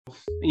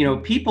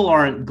People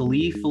aren't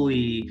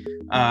gleefully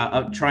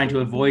trying to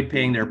avoid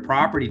paying their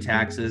property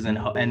taxes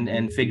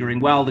and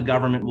figuring, well, the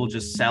government will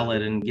just sell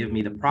it and give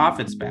me the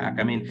profits back.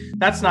 I mean,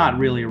 that's not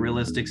really a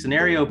realistic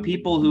scenario.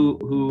 People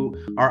who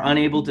are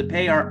unable to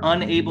pay,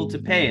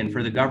 and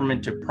for the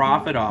government to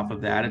profit off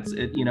of that,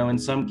 in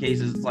some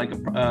cases it's like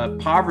a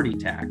poverty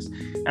tax.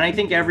 And I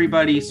think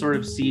everybody sort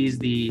of sees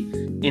the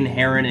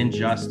inherent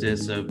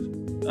injustice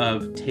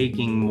of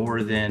taking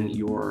more than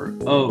you're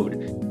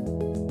owed.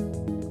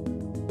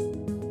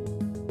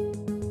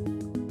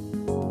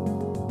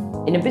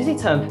 In a busy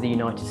term for the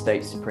United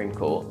States Supreme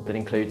Court that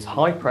includes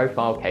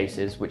high-profile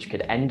cases which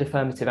could end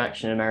affirmative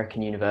action in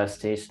American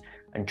universities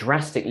and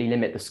drastically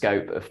limit the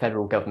scope of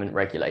federal government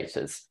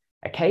regulators,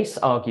 a case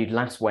argued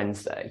last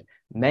Wednesday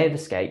may have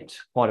escaped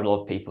quite a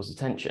lot of people's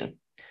attention.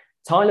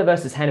 Tyler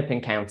versus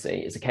Hennepin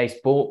County is a case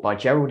brought by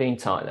Geraldine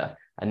Tyler,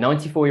 a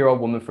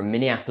 94-year-old woman from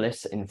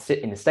Minneapolis in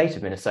the state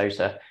of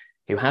Minnesota,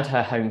 who had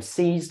her home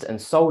seized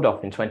and sold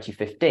off in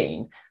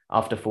 2015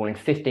 after falling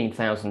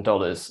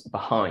 $15,000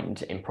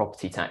 behind in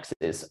property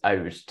taxes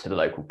owed to the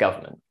local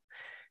government.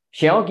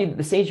 She argued that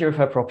the seizure of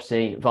her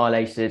property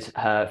violated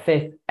her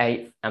 5th,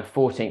 8th, and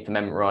 14th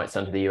Amendment rights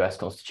under the US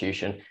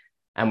Constitution,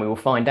 and we will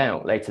find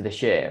out later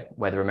this year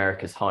whether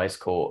America's highest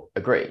court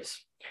agrees.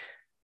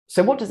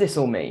 So what does this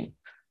all mean?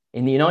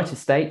 In the United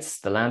States,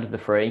 the land of the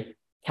free,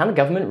 can the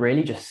government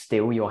really just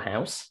steal your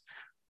house?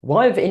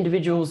 Why have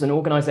individuals and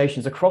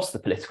organisations across the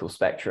political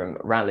spectrum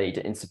rallied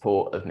in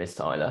support of Ms.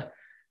 Tyler?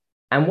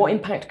 And what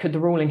impact could the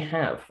ruling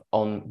have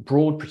on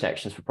broad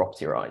protections for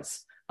property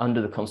rights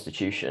under the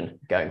Constitution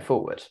going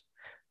forward?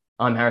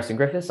 I'm Harrison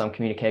Griffiths, I'm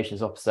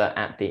Communications Officer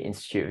at the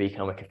Institute of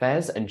Economic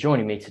Affairs, and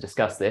joining me to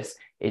discuss this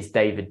is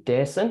David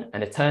Deerson,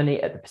 an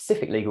attorney at the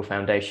Pacific Legal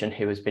Foundation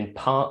who has been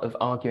part of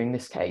arguing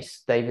this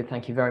case. David,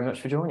 thank you very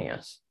much for joining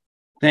us.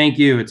 Thank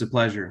you, it's a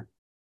pleasure.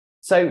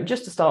 So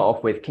just to start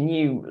off with, can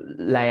you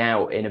lay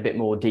out in a bit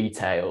more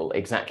detail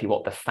exactly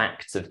what the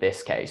facts of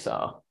this case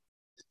are?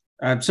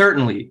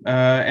 Certainly.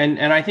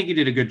 And I think you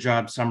did a good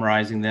job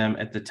summarizing them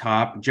at the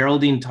top.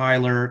 Geraldine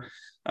Tyler,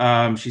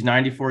 she's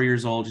 94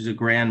 years old. She's a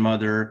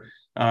grandmother.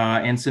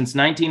 And since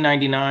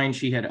 1999,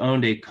 she had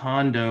owned a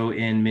condo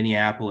in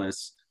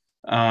Minneapolis.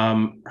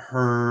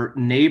 Her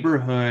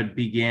neighborhood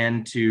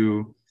began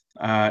to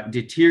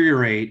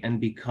deteriorate and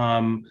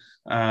become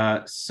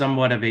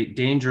somewhat of a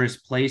dangerous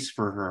place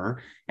for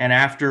her. And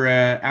after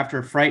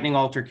a frightening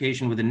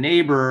altercation with a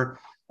neighbor,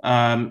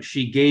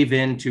 she gave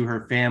in to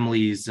her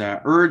family's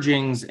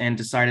urgings and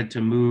decided to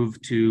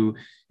move to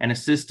an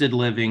assisted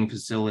living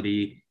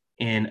facility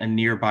in a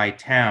nearby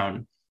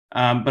town.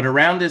 But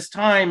around this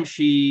time,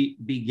 she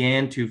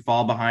began to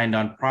fall behind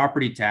on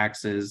property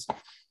taxes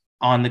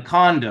on the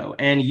condo.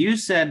 And you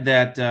said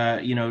that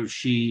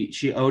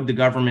she owed the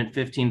government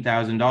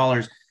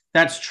 $15,000.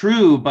 That's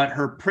true, but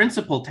her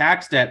principal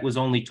tax debt was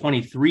only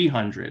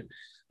 $2,300,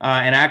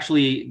 and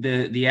actually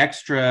the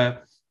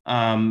extra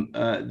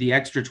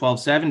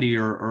 1270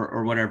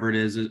 or whatever it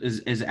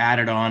is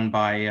added on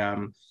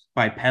by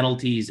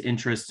penalties,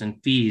 interest,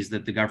 and fees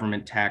that the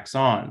government tax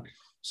on.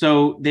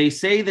 So they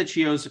say that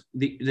she owes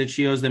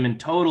them in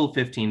total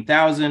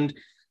 $15,000.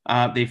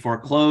 They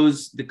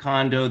foreclose the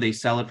condo, they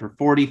sell it for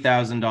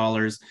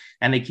 $40,000,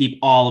 and they keep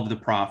all of the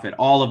profit,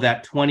 all of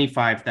that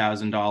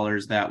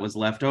 $25,000 that was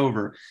left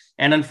over.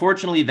 And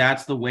unfortunately,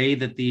 that's the way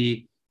that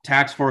the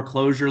tax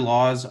foreclosure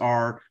laws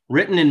are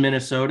written in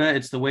Minnesota.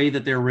 It's the way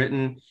that they're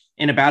written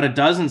in about a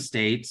dozen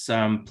states,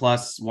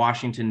 plus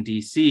Washington,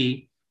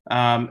 D.C.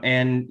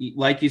 And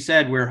like you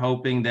said, we're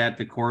hoping that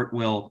the court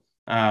will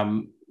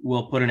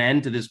put an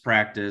end to this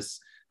practice.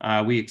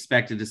 We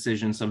expect a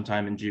decision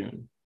sometime in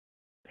June.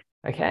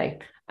 Okay.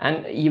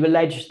 And you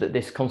allege that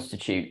this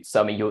constitutes,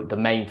 the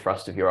main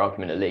thrust of your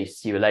argument at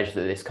least, you allege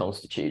that this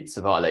constitutes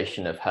a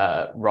violation of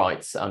her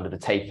rights under the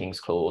takings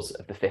clause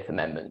of the Fifth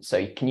Amendment.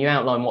 So can you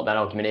outline what that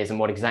argument is and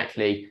what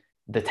exactly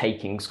the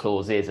takings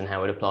clause is and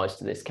how it applies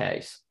to this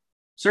case?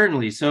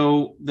 Certainly.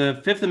 So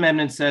the Fifth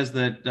Amendment says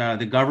that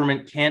the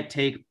government can't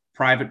take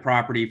private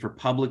property for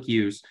public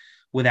use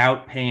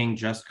without paying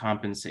just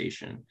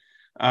compensation.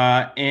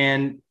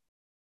 And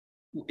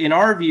in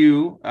our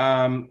view,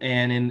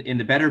 and in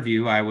the better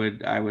view, I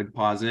would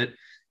posit,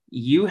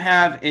 you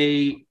have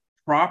a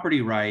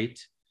property right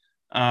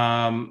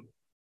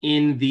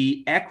in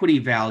the equity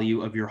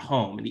value of your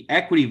home. And the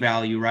equity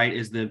value, right,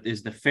 is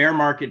the fair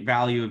market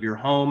value of your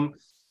home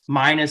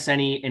minus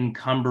any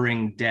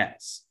encumbering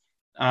debts.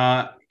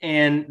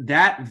 And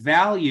that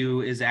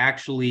value is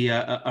actually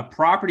a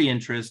property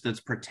interest that's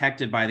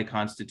protected by the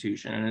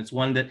Constitution. And it's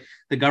one that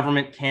the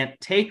government can't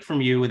take from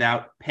you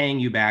without paying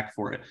you back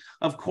for it.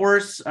 Of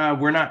course,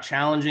 we're not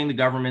challenging the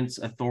government's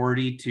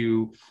authority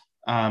to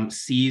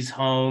seize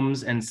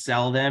homes and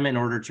sell them in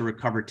order to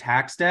recover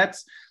tax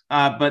debts.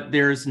 But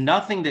there's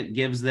nothing that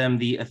gives them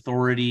the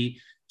authority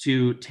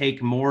to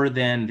take more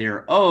than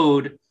they're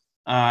owed,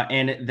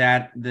 and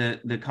that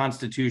the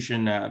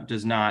Constitution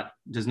does not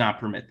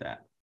permit that.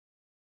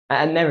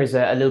 And there is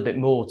a little bit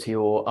more to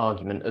your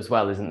argument as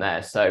well, isn't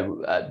there?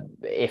 So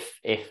if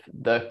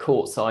the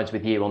court sides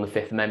with you on the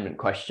Fifth Amendment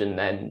question,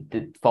 then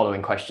the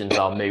following questions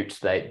are moot.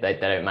 They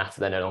don't matter.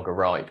 They're no longer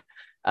ripe.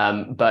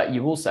 But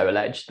you also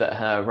allege that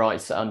her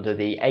rights under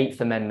the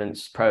Eighth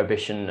Amendment's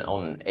prohibition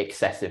on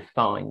excessive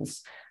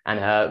fines and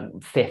her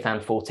Fifth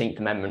and 14th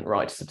Amendment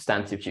right to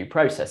substantive due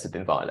process have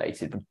been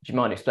violated. Would you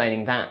mind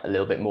explaining that a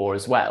little bit more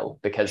as well?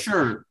 Because,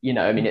 Sure.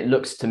 I mean, it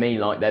looks to me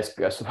like there's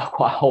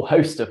quite a whole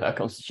host of her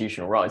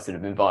constitutional rights that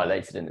have been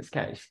violated in this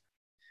case.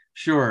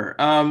 Sure.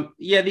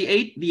 Yeah, the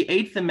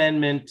Eighth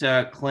Amendment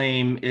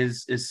claim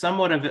is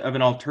somewhat of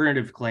an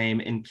alternative claim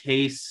in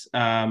case,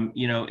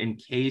 in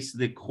case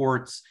the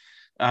courts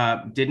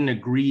didn't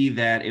agree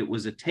that it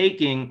was a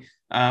taking.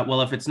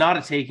 Well, if it's not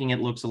a taking,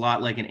 it looks a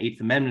lot like an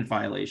Eighth Amendment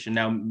violation.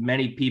 Now,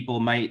 many people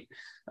might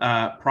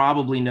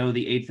probably know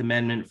the Eighth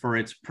Amendment for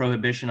its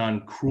prohibition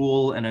on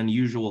cruel and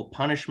unusual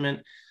punishment,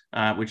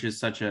 which is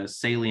such a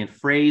salient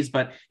phrase,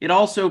 but it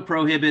also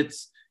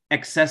prohibits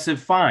excessive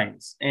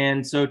fines.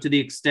 And so to the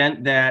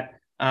extent that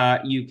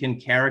you can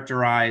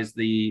characterize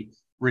the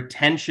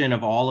retention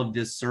of all of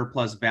this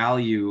surplus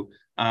value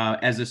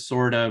as a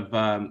sort of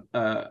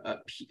a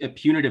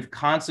punitive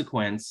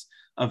consequence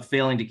of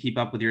failing to keep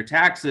up with your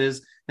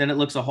taxes, then it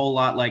looks a whole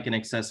lot like an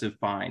excessive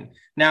fine.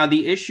 Now,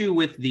 the issue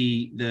with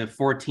the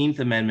 14th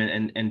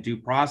Amendment and due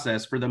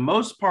process, for the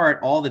most part,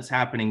 all that's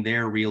happening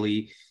there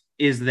really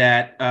is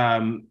that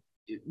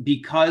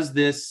because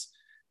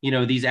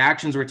these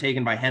actions were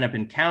taken by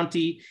Hennepin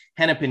County.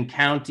 Hennepin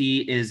County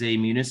is a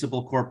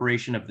municipal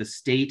corporation of the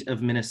state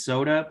of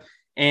Minnesota.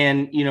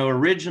 And,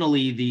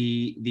 originally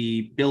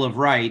the Bill of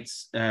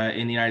Rights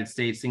in the United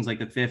States, things like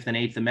the Fifth and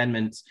Eighth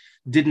Amendments,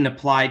 didn't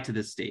apply to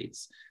the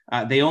states.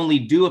 They only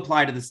do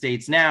apply to the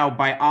states now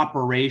by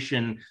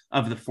operation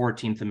of the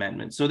 14th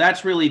Amendment. So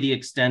that's really the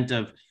extent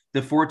of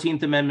the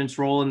 14th Amendment's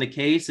role in the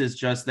case, is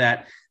just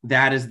that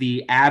is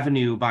the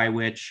avenue by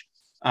which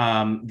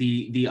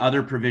the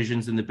other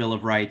provisions in the Bill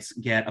of Rights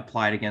get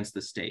applied against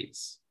the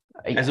states,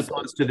 as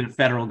opposed to the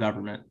federal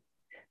government.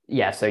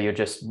 Yeah, so you're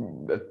just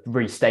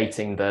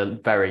restating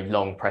the very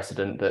long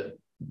precedent that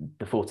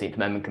the 14th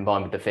Amendment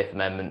combined with the Fifth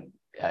Amendment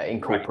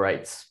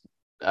incorporates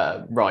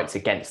rights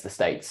against the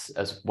states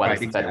as well as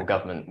the federal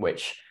government,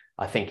 which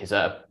I think is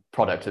a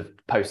product of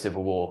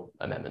post-Civil War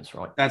amendments,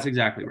 right? That's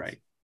exactly right.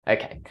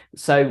 Okay,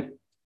 so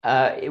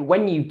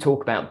when you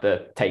talk about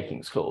the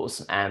takings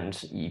clause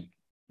and you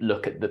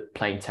look at the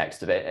plain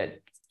text of it,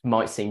 it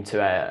might seem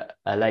to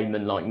a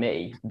layman like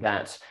me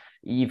that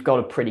you've got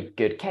a pretty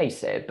good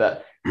case here,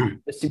 but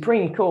the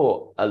Supreme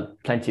Court,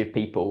 plenty of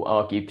people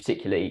argue,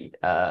 particularly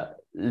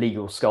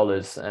legal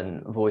scholars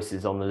and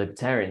voices on the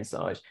libertarian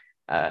side,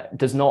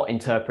 does not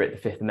interpret the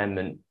Fifth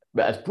Amendment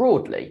as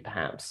broadly,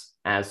 perhaps,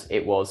 as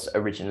it was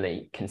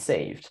originally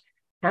conceived.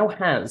 How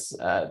has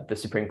the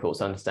Supreme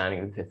Court's understanding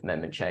of the Fifth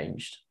Amendment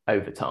changed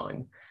over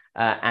time?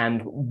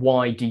 And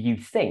why do you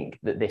think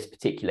that this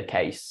particular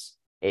case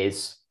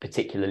is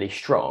particularly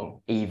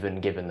strong, even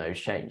given those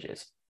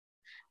changes?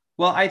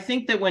 Well, I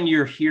think that when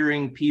you're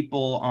hearing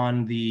people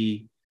on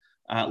the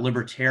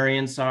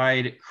libertarian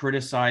side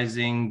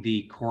criticizing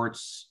the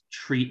court's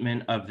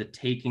treatment of the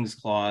takings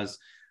clause,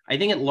 I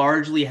think it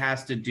largely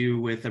has to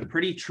do with a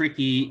pretty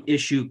tricky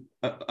issue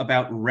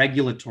about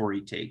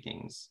regulatory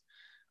takings,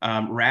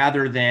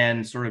 rather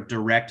than sort of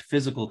direct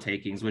physical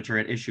takings, which are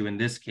at issue in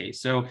this case.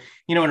 So,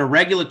 in a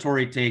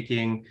regulatory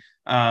taking,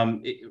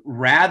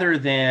 rather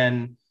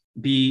than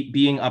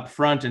being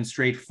upfront and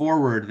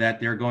straightforward that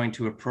they're going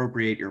to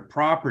appropriate your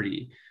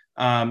property,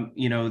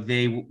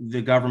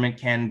 the government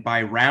can,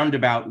 by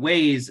roundabout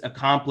ways,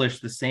 accomplish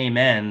the same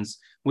ends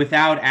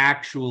without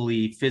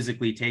actually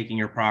physically taking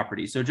your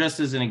property. So just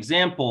as an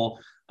example,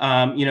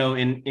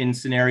 in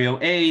scenario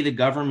A, the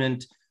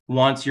government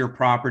wants your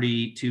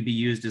property to be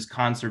used as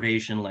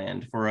conservation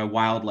land for a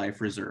wildlife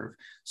reserve.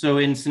 So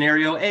in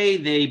scenario A,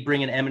 they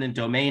bring an eminent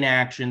domain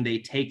action, they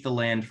take the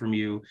land from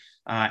you,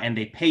 and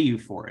they pay you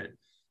for it.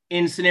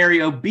 In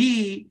scenario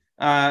B,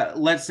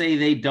 let's say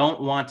they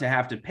don't want to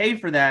have to pay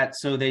for that.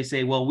 So they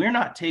say, well, we're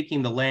not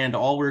taking the land.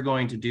 All we're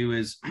going to do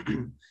is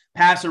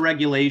pass a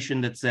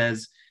regulation that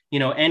says,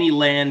 any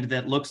land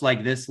that looks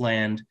like this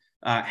land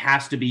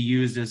has to be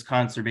used as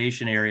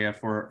conservation area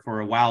for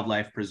a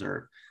wildlife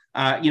preserve.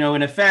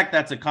 In effect,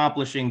 that's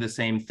accomplishing the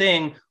same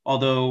thing,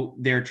 although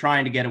they're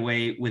trying to get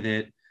away with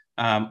it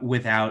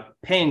without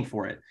paying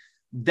for it.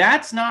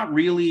 That's not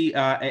really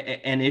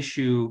an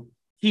issue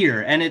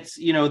here. And it's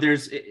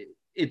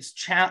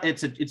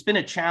been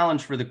a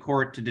challenge for the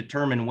court to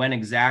determine when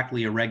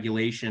exactly a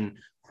regulation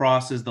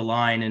crosses the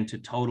line into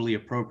totally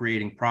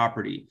appropriating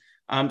property.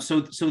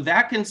 So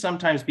that can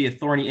sometimes be a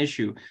thorny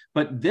issue,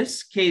 but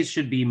this case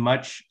should be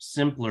much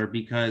simpler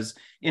because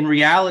in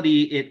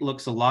reality, it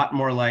looks a lot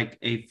more like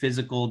a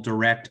physical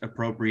direct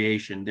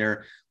appropriation.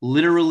 They're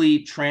literally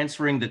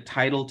transferring the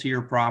title to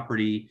your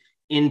property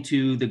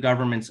into the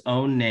government's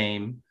own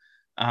name.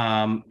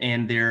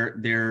 and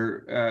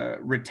they're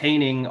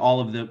retaining all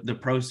of the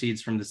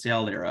proceeds from the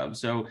sale thereof.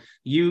 So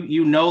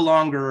you no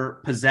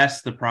longer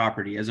possess the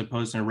property, as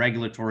opposed to a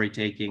regulatory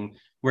taking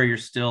where you're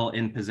still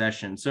in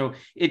possession. So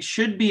it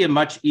should be a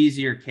much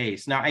easier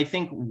case. Now, I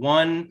think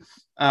one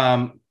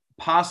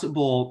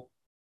possible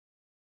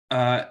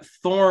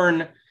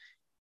thorn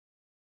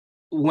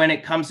when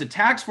it comes to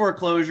tax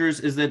foreclosures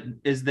is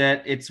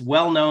that it's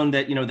well known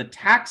that the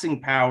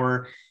taxing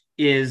power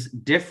is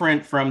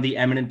different from the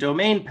eminent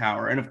domain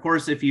power. And of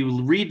course, if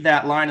you read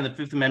that line in the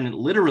Fifth Amendment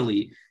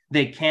literally,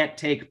 they can't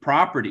take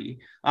property.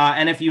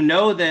 And if you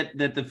know that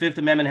the Fifth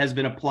Amendment has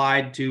been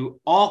applied to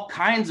all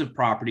kinds of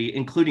property,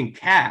 including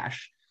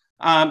cash,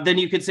 then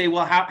you could say,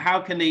 well,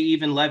 how can they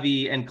even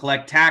levy and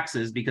collect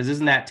taxes? Because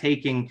isn't that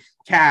taking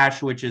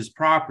cash, which is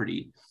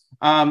property?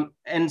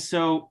 And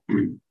so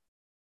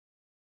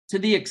to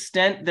the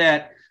extent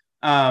that,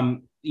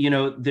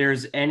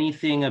 there's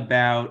anything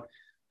about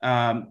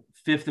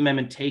Fifth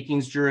Amendment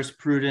takings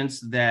jurisprudence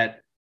that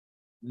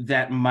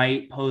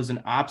might pose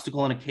an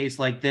obstacle in a case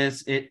like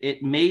this,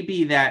 it may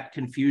be that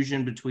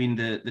confusion between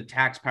the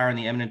tax power and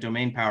the eminent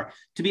domain power.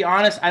 To be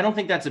honest, I don't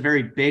think that's a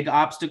very big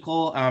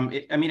obstacle.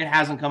 It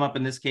hasn't come up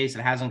in this case.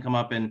 It hasn't come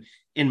up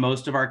in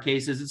most of our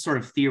cases. It's sort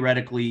of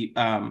theoretically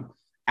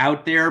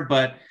out there,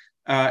 but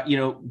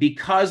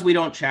because we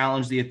don't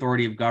challenge the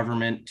authority of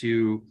government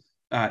to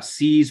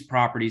seize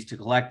properties to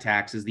collect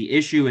taxes, the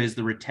issue is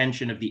the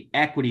retention of the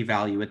equity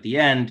value at the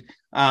end.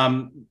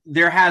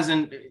 There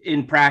hasn't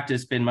in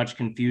practice been much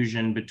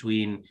confusion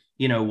between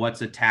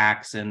what's a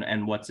tax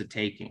and what's a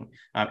taking.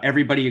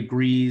 Everybody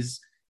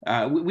agrees.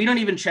 We don't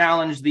even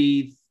challenge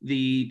the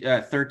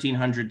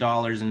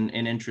 $1,300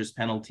 in interest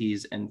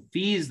penalties and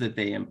fees that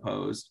they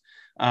imposed.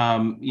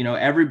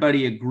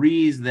 Everybody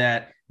agrees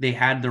that they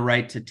had the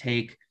right to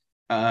take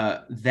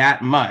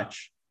that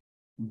much,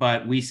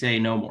 but we say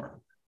no more.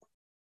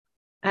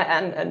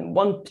 And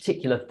one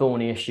particular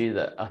thorny issue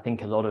that I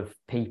think a lot of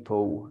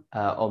people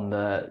on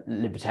the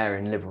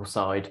libertarian liberal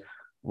side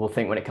will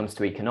think when it comes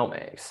to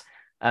economics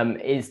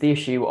is the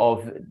issue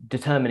of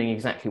determining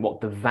exactly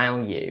what the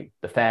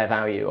fair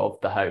value of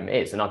the home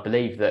is. And I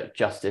believe that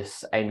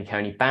Justice Amy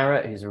Coney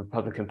Barrett, who's a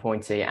Republican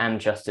appointee,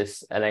 and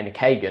Justice Elena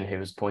Kagan, who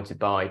was appointed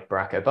by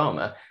Barack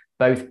Obama,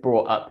 both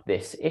brought up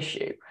this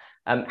issue.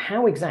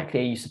 How exactly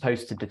are you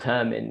supposed to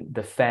determine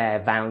the fair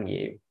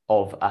value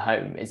of a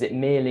home? Is it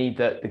merely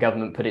that the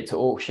government put it to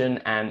auction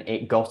and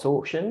it got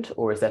auctioned,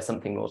 or is there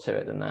something more to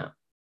it than that?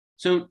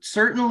 So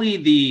certainly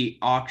the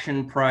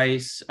auction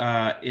price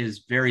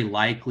is very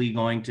likely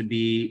going to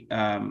be,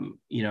 an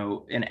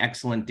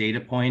excellent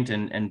data point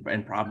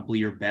and probably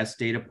your best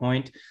data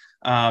point.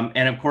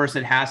 And of course,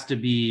 it has to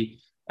be,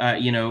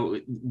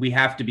 we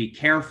have to be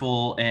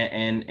careful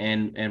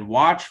and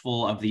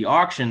watchful of the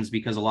auctions,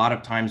 because a lot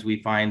of times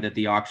we find that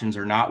the auctions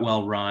are not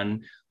well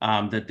run,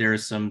 that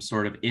there's some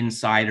sort of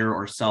insider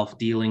or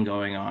self-dealing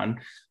going on.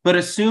 But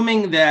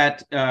assuming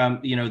that,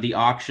 the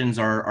auctions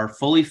are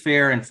fully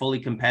fair and fully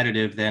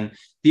competitive, then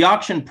the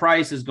auction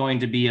price is going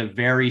to be a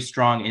very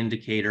strong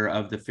indicator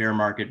of the fair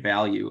market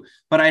value.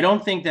 But I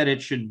don't think that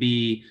it should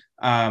be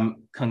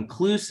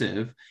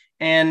conclusive.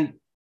 And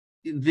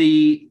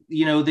the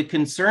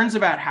concerns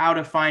about how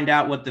to find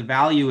out what the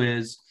value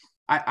is,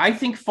 I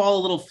think fall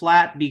a little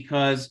flat,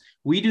 because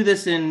we do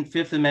this in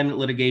Fifth Amendment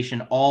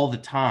litigation all the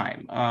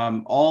time.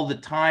 All the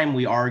time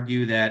we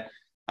argue that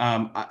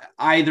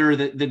either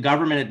the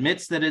government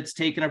admits that it's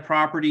taken a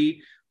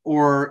property,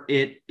 or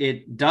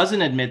it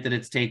doesn't admit that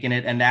it's taken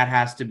it, and that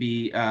has to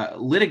be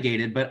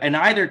litigated. But in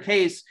either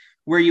case,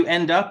 where you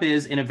end up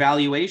is in a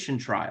valuation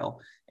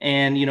trial.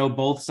 And,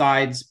 both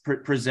sides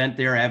present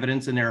their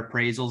evidence and their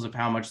appraisals of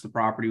how much the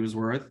property was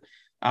worth.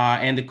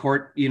 And the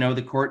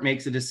court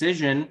makes a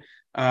decision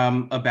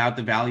about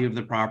the value of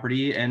the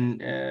property.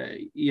 And,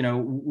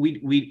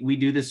 we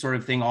do this sort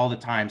of thing all the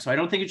time. So I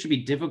don't think it should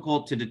be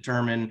difficult to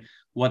determine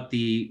what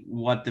the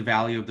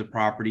value of the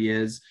property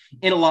is.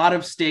 In a lot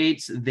of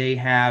states, they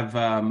have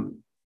a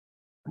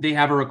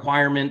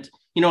requirement,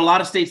 a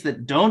lot of states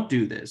that don't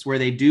do this, where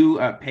they do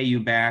pay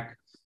you back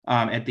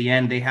at the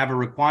end, they have a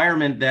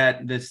requirement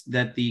that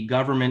the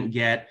government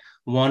get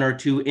one or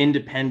two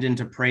independent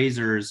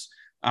appraisers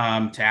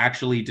to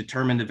actually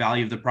determine the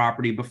value of the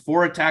property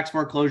before a tax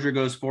foreclosure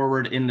goes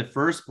forward in the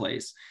first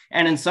place.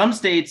 And in some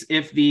states,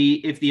 if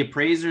the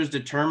appraisers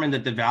determine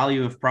that the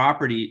value of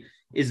property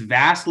is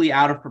vastly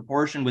out of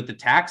proportion with the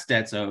tax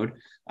debts owed,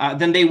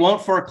 then they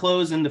won't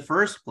foreclose in the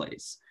first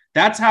place.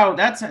 That's how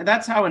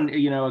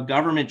a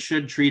government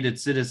should treat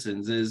its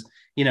citizens. Is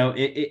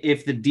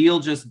if the deal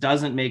just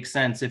doesn't make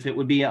sense, if it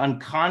would be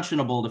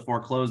unconscionable to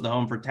foreclose the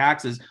home for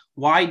taxes,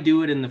 why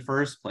do it in the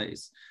first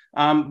place?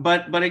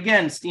 But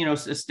again, a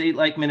state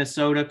like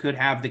Minnesota could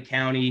have the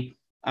county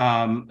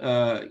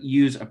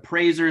use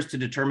appraisers to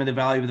determine the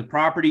value of the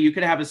property. You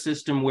could have a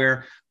system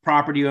where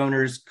property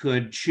owners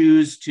could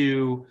choose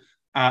to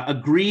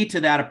agree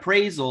to that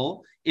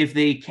appraisal if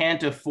they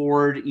can't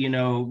afford,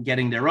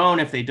 getting their own.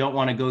 If they don't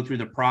want to go through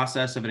the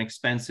process of an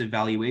expensive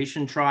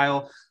valuation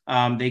trial,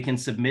 they can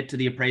submit to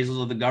the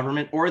appraisals of the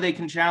government, or they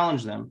can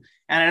challenge them.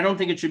 And I don't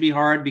think it should be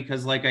hard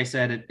because, like I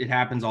said, it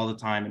happens all the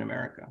time in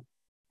America.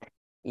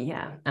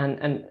 Yeah,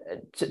 and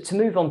to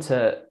move on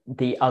to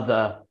the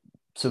other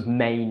sort of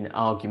main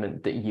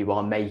argument that you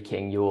are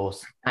making, your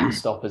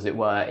backstop, as it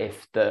were,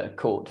 if the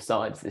court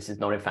decides this is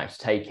not in fact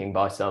taking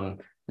by some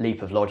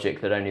leap of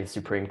logic that only the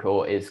Supreme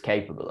Court is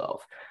capable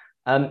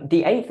of.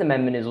 The Eighth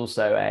Amendment is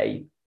also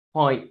a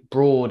quite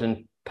broad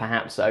and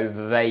perhaps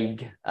over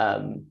vague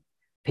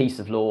piece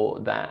of law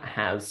that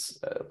has,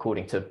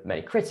 according to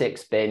many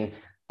critics, been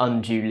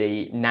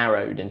unduly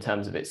narrowed in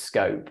terms of its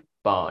scope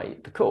by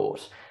the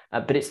court.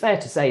 But it's fair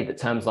to say that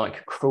terms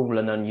like cruel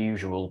and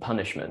unusual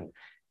punishment,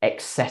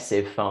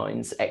 excessive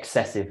fines,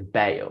 excessive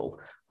bail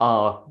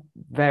are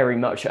very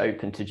much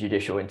open to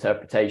judicial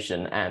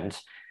interpretation. And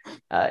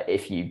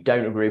if you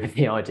don't agree with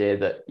the idea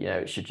that,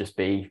 it should just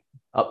be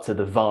up to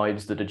the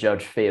vibes that a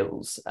judge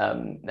feels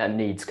and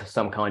needs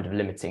some kind of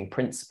limiting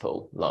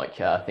principle, like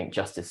I think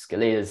Justice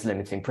Scalia's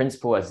limiting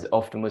principle, as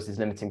often was his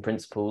limiting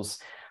principles,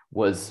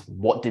 was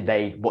what did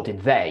they,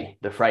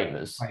 the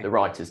framers, right, the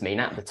writers, mean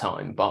at the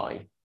time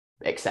by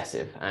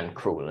excessive and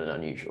cruel and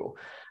unusual.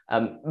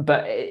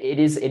 But it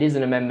is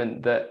an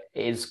amendment that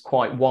is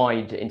quite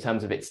wide in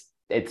terms of its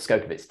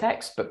scope of its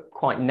text, but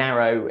quite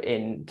narrow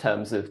in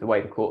terms of the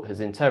way the court has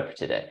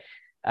interpreted it.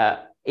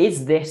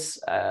 Is this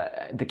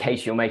the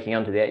case you're making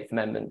under the Eighth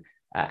Amendment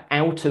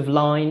out of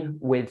line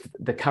with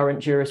the current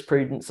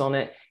jurisprudence on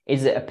it?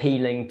 Is it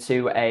appealing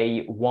to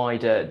a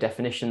wider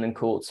definition than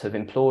courts have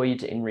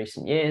employed in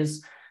recent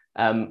years?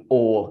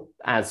 Or,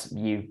 as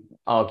you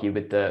argue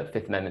with the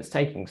Fifth Amendment's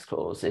takings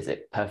clause, is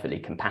it perfectly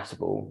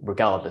compatible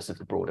regardless of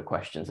the broader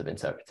questions of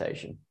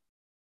interpretation?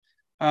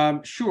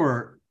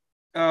 Sure.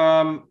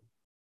 Well,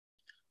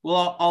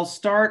 I'll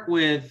start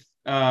with,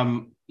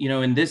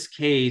 in this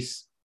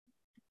case,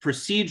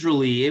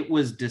 procedurally, it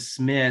was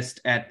dismissed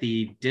at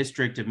the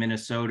District of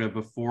Minnesota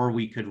before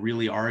we could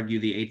really argue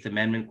the Eighth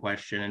Amendment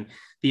question. And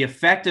the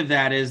effect of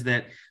that is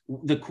that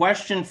the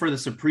question for the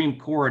Supreme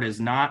Court is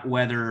not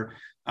whether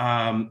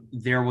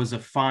there was a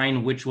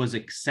fine which was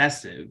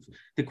excessive.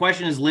 The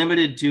question is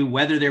limited to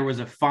whether there was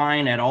a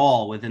fine at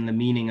all within the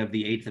meaning of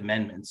the Eighth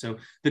Amendment. So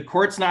the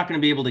court's not going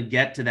to be able to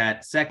get to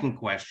that second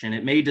question.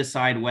 It may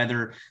decide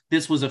whether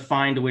this was a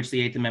fine to which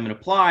the Eighth Amendment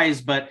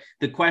applies, but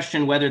the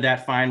question whether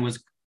that fine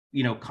was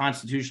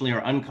constitutionally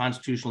or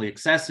unconstitutionally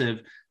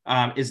excessive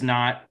is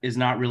not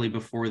really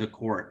before the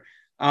court.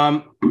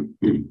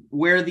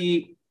 Where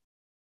the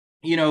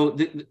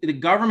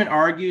government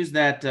argues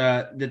that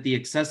the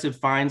excessive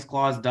fines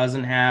clause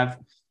doesn't have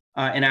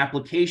an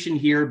application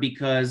here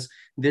because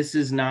this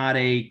is not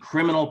a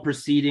criminal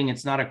proceeding.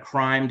 It's not a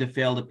crime to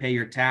fail to pay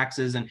your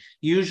taxes. And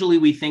usually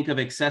we think of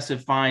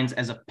excessive fines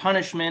as a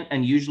punishment,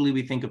 and usually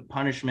we think of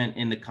punishment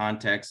in the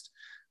context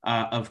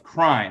of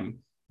crime.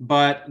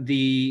 But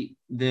the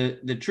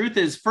truth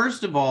is,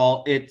 first of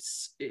all,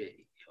 it's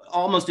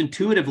almost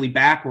intuitively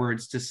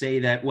backwards to say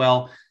that,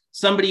 well,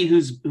 somebody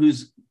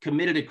who's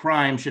committed a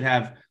crime should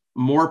have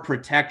more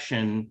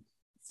protection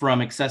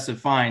from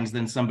excessive fines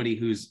than somebody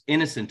who's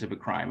innocent of a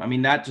crime. I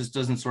mean, that just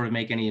doesn't sort of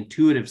make any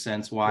intuitive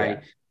sense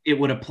why it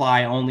would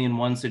apply only in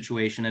one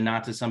situation and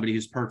not to somebody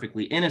who's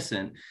perfectly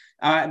innocent.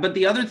 But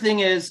the other thing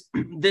is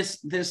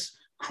this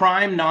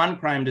crime,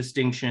 non-crime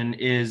distinction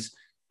is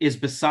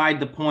beside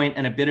the point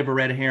and a bit of a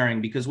red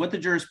herring, because what the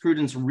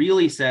jurisprudence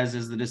really says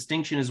is the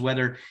distinction is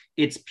whether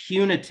it's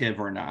punitive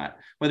or not,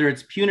 whether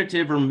it's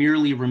punitive or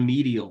merely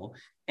remedial.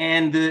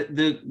 And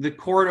the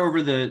court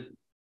over the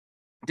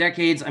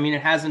decades, I mean,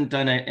 it hasn't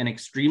done an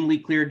extremely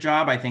clear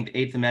job. I think the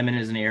Eighth Amendment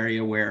is an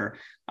area where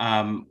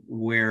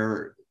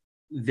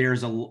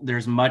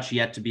there's much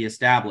yet to be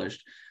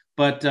established.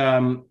 But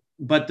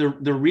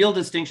the real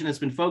distinction that's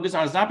been focused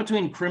on is not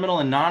between criminal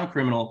and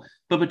non-criminal,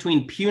 but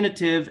between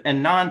punitive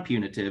and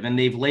non-punitive. And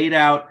they've laid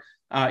out,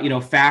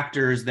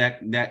 factors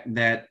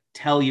that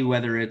tell you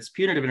whether it's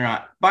punitive or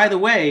not. By the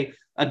way,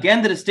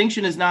 again, the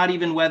distinction is not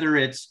even whether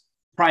it's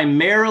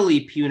primarily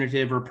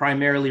punitive or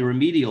primarily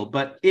remedial,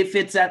 but if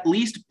it's at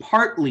least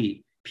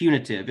partly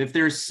punitive, if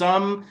there's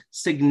some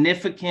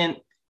significant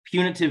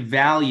punitive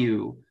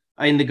value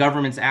in the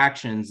government's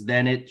actions,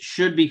 then it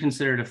should be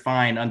considered a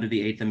fine under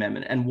the Eighth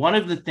Amendment. And one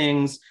of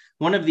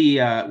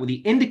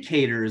the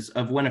indicators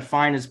of when a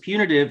fine is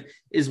punitive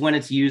is when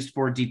it's used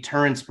for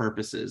deterrence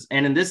purposes.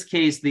 And in this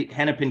case, the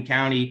Hennepin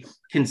County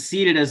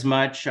conceded as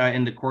much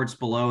in the courts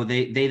below.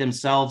 They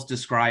themselves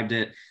described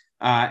it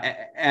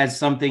as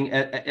something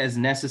as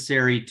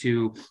necessary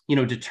to,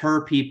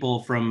 deter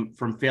people from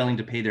failing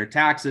to pay their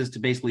taxes, to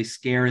basically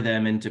scare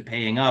them into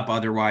paying up.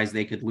 Otherwise,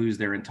 they could lose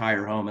their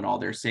entire home and all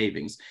their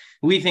savings.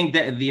 We think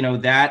that,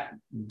 that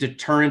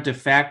deterrent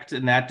effect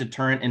and that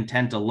deterrent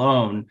intent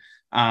alone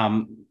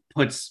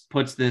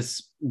puts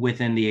this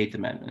within the Eighth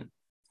Amendment.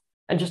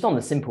 And just on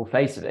the simple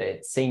face of it,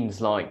 it seems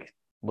like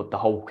what the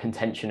whole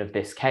contention of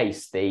this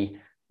case, the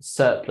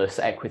surplus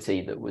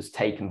equity that was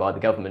taken by the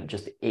government,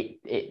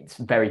 it's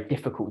very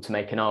difficult to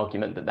make an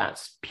argument that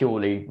that's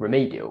purely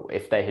remedial.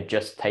 If they had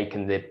just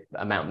taken the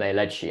amount they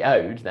alleged she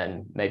owed,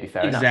 then maybe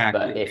fair enough.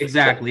 But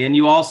exactly. And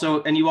you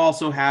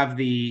also have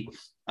the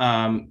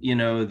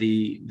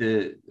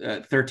the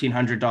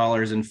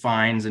 $1,300 in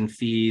fines and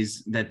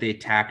fees that they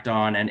tacked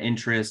on, and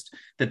interest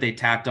that they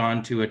tacked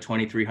on to a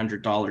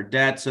 $2,300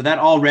 debt. So that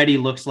already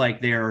looks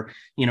like they're,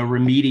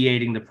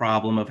 remediating the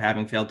problem of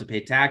having failed to pay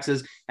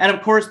taxes. And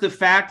of course, the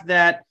fact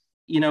that,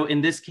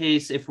 in this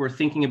case, if we're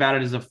thinking about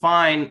it as a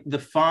fine, the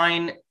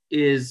fine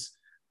is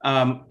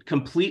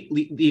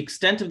completely, the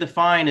extent of the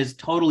fine is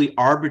totally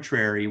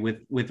arbitrary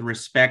with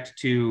respect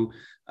to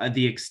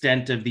the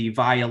extent of the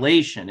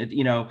violation,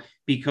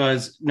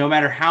 because no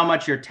matter how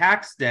much your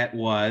tax debt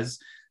was,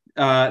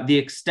 the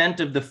extent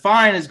of the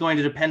fine is going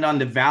to depend on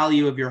the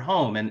value of your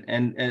home.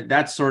 And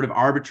that's sort of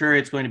arbitrary.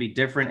 It's going to be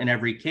different in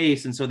every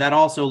case. And so that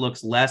also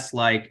looks less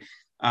like,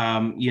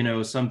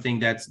 something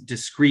that's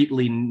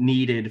discreetly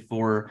needed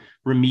for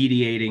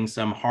remediating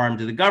some harm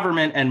to the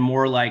government, and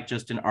more like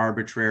just an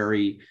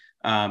arbitrary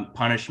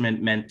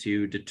punishment meant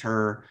to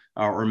deter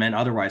or meant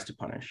otherwise to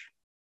punish.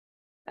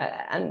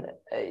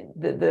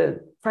 The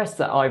press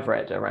that I've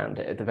read around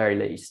it, at the very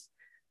least,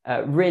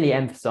 really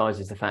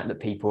emphasizes the fact that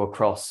people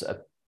across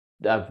a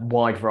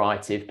wide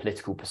variety of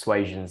political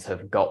persuasions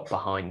have got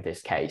behind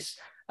this case.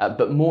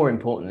 But more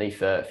importantly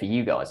for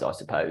you guys, I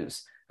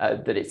suppose,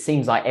 that it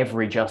seems like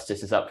every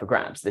justice is up for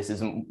grabs. This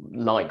isn't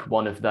like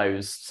one of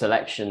those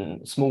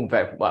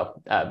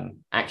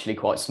actually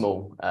quite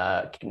small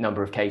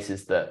number of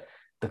cases that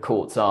the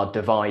courts are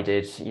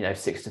divided,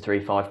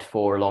 6-3,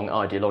 5-4 along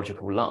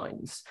ideological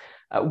lines.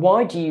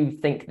 Why do you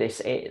think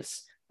this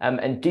is?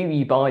 And do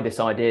you buy this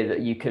idea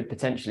that you could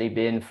potentially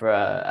be in for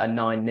a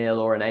 9-0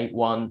 or an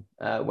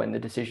 8-1 when the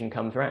decision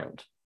comes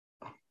around?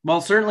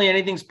 Well, certainly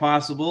anything's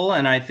possible.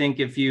 And I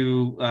think if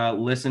you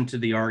listen to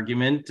the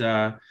argument,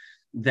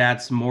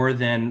 that's more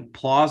than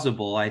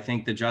plausible. I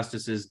think the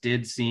justices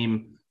did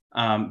seem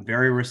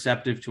very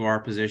receptive to our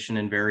position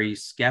and very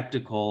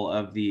skeptical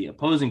of the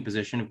opposing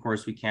position. Of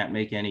course, we can't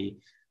make any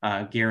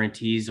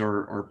guarantees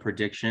or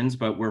predictions,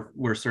 but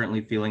we're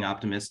certainly feeling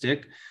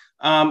optimistic.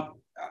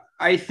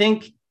 I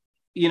think,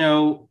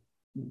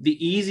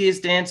 the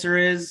easiest answer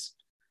is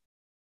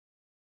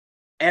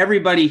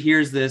everybody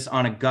hears this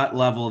on a gut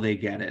level. They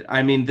get it.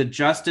 I mean, the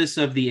justice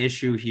of the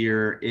issue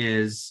here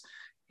is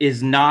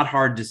not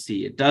hard to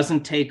see. It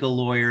doesn't take a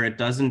lawyer. It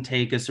doesn't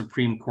take a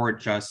Supreme Court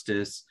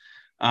justice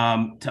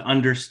to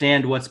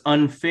understand what's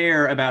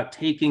unfair about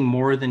taking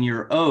more than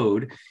you're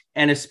owed,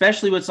 and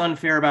especially what's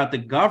unfair about the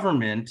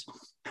government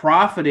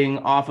profiting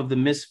off of the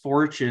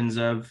misfortunes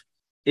of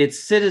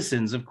its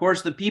citizens. Of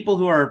course, the people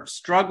who are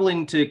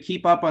struggling to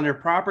keep up on their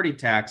property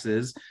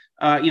taxes,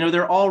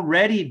 they're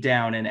already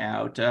down and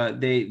out.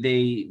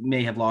 They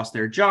may have lost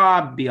their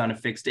job, be on a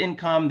fixed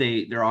income.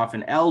 They're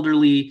often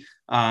elderly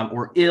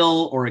or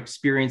ill or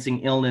experiencing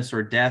illness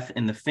or death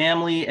in the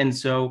family. And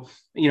so,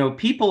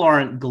 people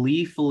aren't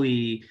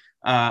gleefully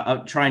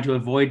trying to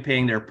avoid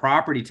paying their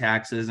property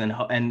taxes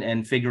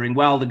and figuring,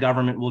 well, the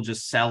government will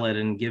just sell it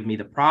and give me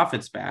the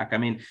profits back. I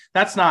mean,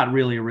 that's not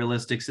really a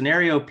realistic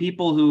scenario.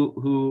 People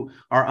who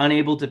are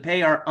unable to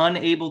pay are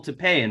unable to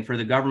pay, and for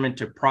the government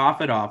to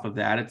profit off of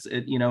that,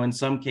 in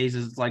some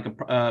cases it's like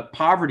a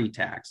poverty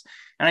tax.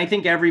 And I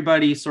think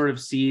everybody sort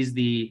of sees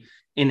the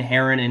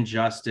inherent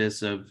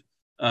injustice of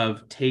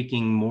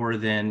taking more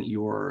than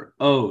you're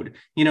owed.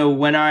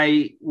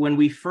 When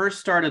we first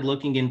started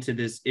looking into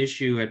this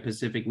issue at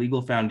Pacific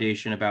Legal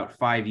Foundation about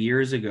 5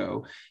 years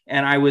ago,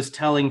 and I was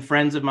telling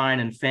friends of mine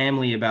and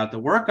family about the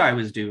work I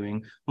was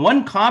doing,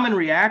 one common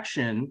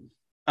reaction,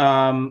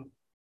 a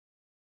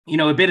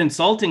bit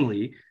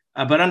insultingly,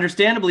 but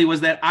understandably,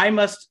 was that I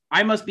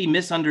must be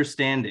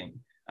misunderstanding.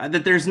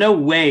 That there's no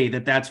way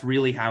that that's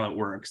really how it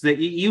works, that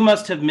you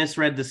must have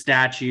misread the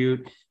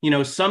statute.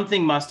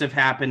 Something must have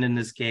happened in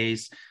this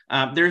case.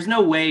 There's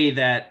no way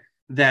that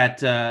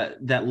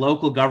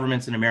local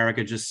governments in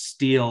America just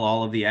steal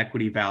all of the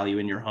equity value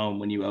in your home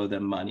when you owe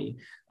them money.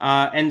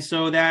 And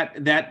so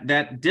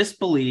that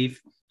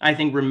disbelief, I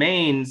think,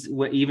 remains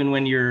even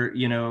when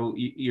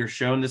you're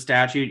shown the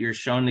statute, you're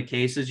shown the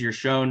cases, you're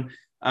shown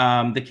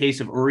the case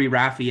of Uri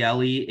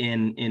Raffaelli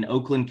in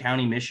Oakland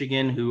County,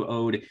 Michigan, who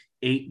owed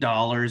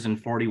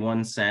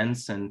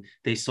 $8.41, and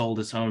they sold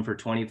his home for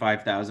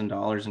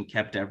 $25,000 and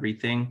kept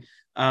everything.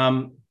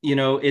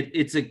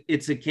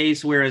 It's a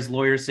case where, as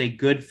lawyers say,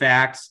 good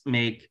facts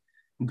make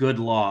good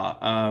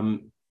law.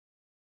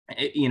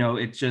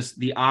 It's just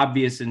the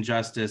obvious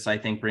injustice, I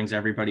think, brings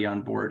everybody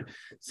on board.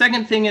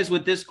 Second thing is,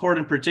 with this court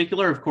in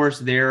particular, of course,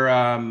 they're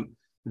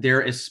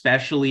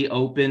especially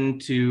open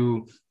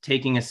to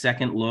taking a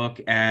second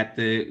look at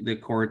the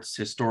court's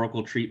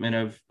historical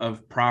treatment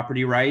of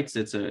property rights.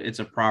 It's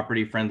a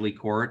property-friendly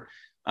court,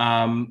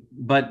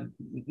 but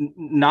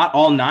not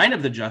all 9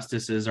 of the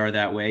justices are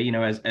that way,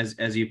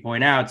 as you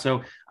point out.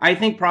 So I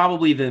think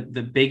probably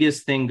the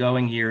biggest thing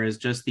going here is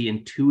just the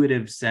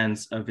intuitive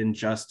sense of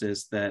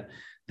injustice that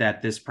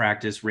this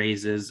practice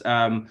raises.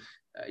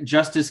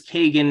 Justice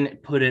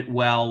Kagan put it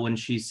well when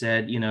she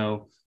said,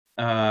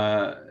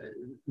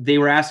 they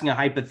were asking a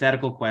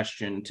hypothetical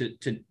question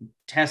to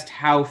test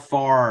how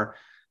far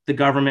the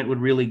government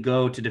would really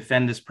go to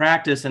defend this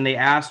practice. And they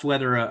asked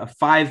whether a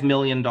 $5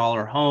 million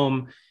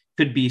home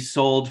could be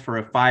sold for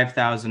a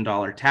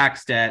 $5,000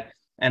 tax debt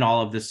and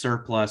all of the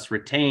surplus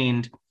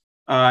retained.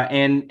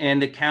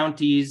 And the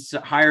county's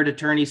hired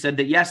attorney said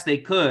that, yes, they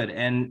could.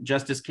 And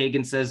Justice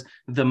Kagan says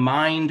the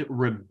mind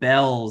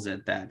rebels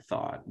at that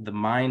thought. The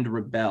mind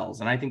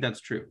rebels. And I think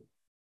that's true.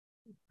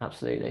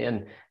 Absolutely.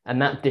 And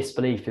that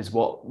disbelief is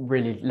what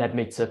really led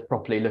me to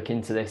properly look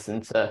into this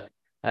and to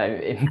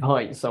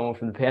invite someone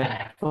from the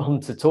PLF on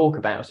to talk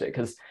about it.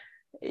 Because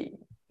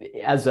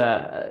as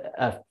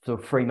a sort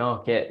of free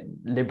market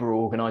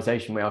liberal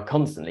organization, we are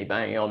constantly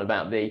banging on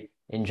about the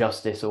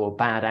injustice or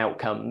bad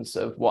outcomes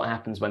of what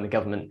happens when the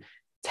government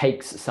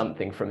takes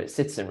something from its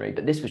citizenry.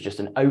 But this was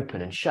just an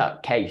open and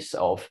shut case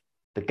of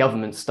the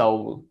government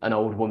stole an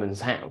old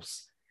woman's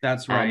house.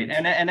 That's right.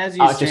 And as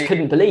you I say, just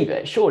couldn't believe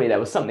it. Surely there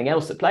was something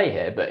else at play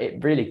here, but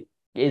it really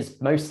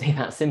is mostly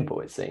that simple,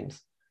 it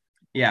seems.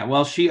 Yeah,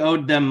 well, she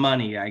owed them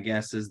money, I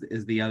guess,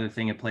 is the other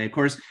thing at play. Of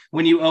course,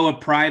 when you owe a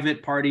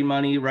private party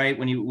money, right?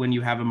 When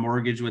you have a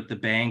mortgage with the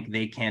bank,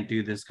 they can't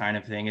do this kind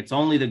of thing. It's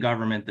only the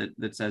government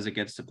that says it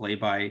gets to play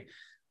by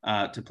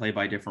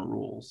different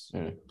rules.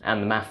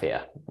 And the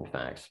mafia, in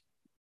fact.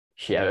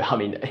 You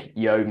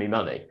owe me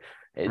money.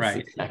 It's right.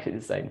 Exactly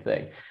the same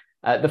thing.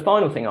 The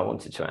final thing I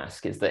wanted to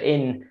ask is that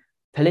in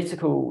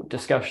political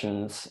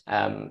discussions,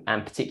 and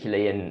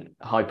particularly in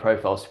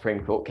high-profile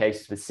Supreme Court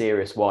cases with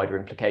serious wider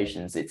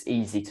implications, it's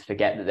easy to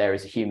forget that there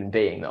is a human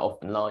being that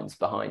often lies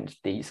behind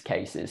these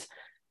cases.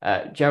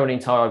 Geraldine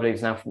Tyler, I believe,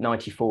 is now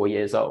 94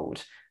 years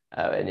old,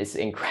 and it's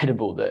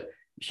incredible that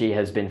she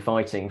has been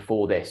fighting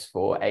for this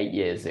for 8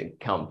 years. It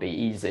can't be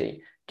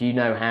easy. Do you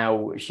know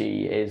how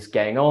she is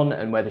getting on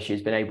and whether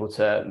she's been able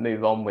to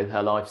move on with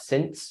her life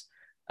since,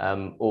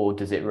 or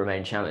does it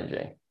remain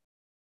challenging?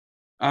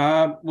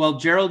 Well,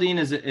 Geraldine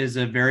is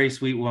a very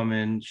sweet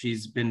woman.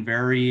 She's been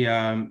very,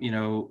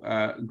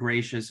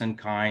 gracious and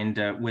kind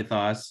with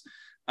us.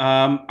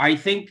 I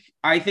think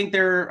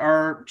there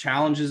are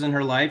challenges in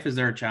her life, as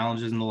there are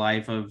challenges in the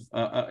life of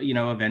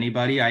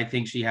anybody. I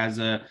think she has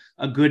a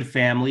good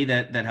family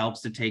that helps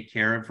to take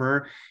care of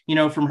her.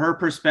 From her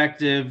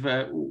perspective,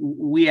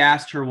 we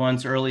asked her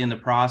once early in the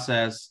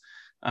process,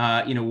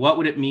 what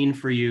would it mean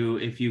for you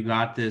if you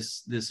got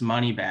this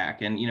money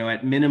back? And,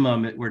 at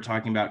minimum, we're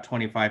talking about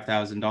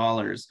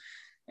 $25,000.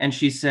 And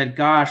she said,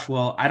 gosh,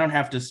 well, I don't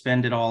have to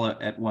spend it all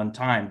at one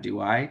time, do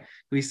I?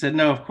 We said,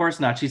 no, of course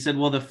not. She said,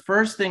 well, the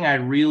first thing I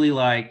really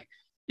like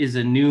is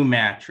a new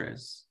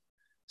mattress.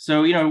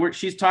 So,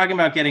 she's talking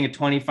about getting a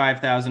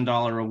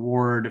 $25,000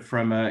 award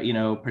from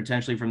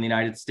potentially from the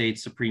United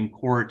States Supreme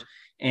Court.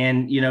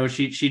 And,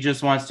 she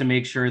just wants to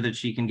make sure that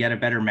she can get a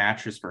better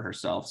mattress for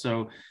herself.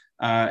 So,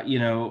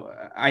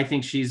 I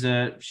think she's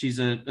a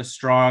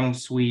strong,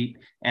 sweet,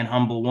 and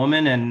humble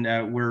woman,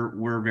 and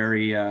we're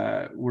very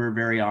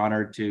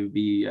honored to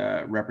be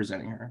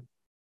representing her.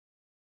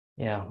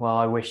 Yeah, well,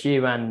 I wish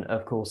you and,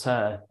 of course,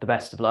 her the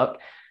best of luck.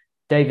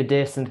 David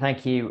Deerson,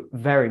 thank you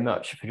very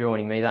much for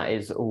joining me. That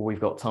is all we've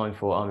got time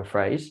for, I'm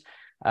afraid.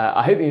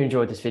 I hope you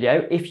enjoyed this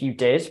video. If you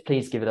did,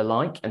 please give it a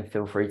like and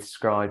feel free to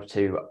subscribe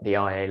to the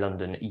IA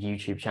London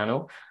YouTube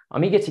channel.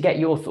 I'm eager to get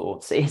your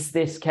thoughts. Is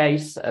this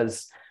case,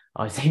 as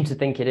I seem to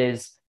think it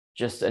is,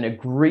 just an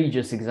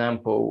egregious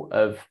example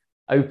of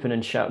open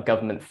and shut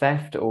government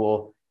theft,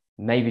 or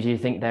maybe do you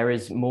think there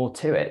is more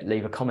to it?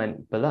 Leave a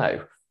comment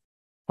below.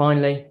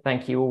 Finally,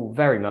 thank you all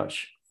very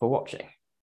much for watching.